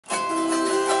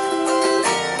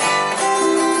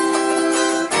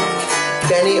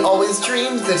Benny always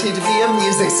dreamed that he'd be a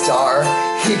music star.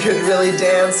 He could really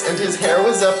dance and his hair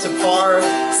was up to par.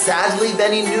 Sadly,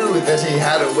 Benny knew that he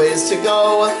had a ways to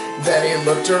go. Then he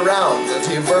looked around and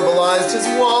he verbalized his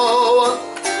woe.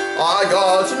 I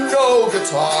got no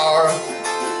guitar.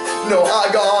 No, I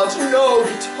got no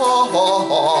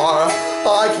guitar.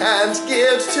 I can't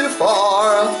get too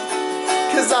far,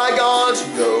 'cause I got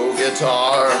no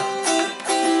guitar.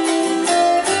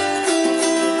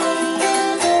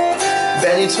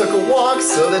 Benny took a walk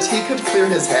so that he could clear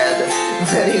his head.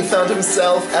 Then he found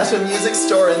himself at a music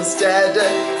store instead.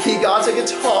 He got a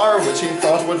guitar which he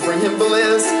thought would bring him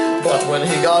bliss. But when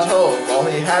he got home, all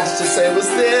he had to say was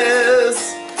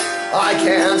this: I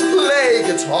can't play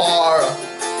guitar.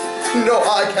 No,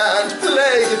 I can't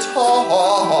play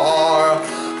guitar.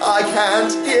 I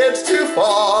can't get too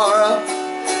far,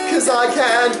 'cause I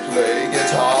can't play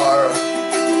guitar.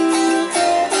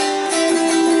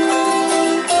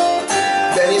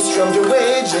 Then he strummed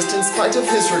away just in spite of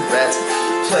his regret,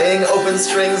 playing open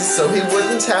strings so he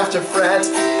wouldn't have to fret.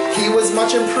 He was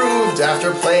much improved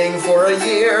after playing for a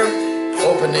year.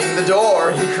 Opening the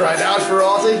door, he cried out for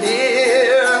all to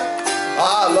hear.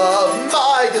 I love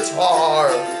my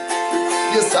guitar.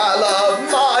 Yes, I love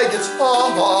my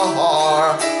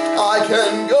guitar. I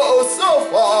can go so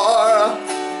far,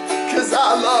 'cause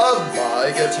I love my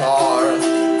guitar.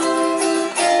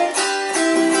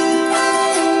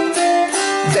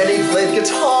 Then he played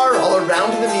guitar all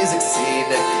around the music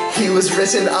scene. He was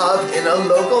written up in a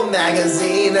local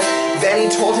magazine. Then he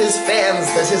told his fans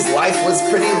that his life was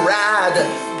pretty rad.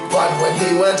 But when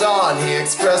he went on, he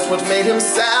expressed what made him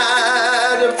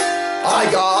sad. I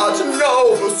got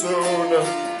no bassoon.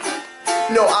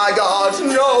 No, I got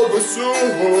no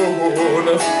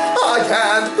bassoon. I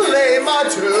can't play my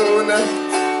tune,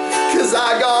 'cause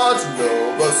I got no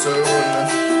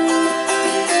bassoon.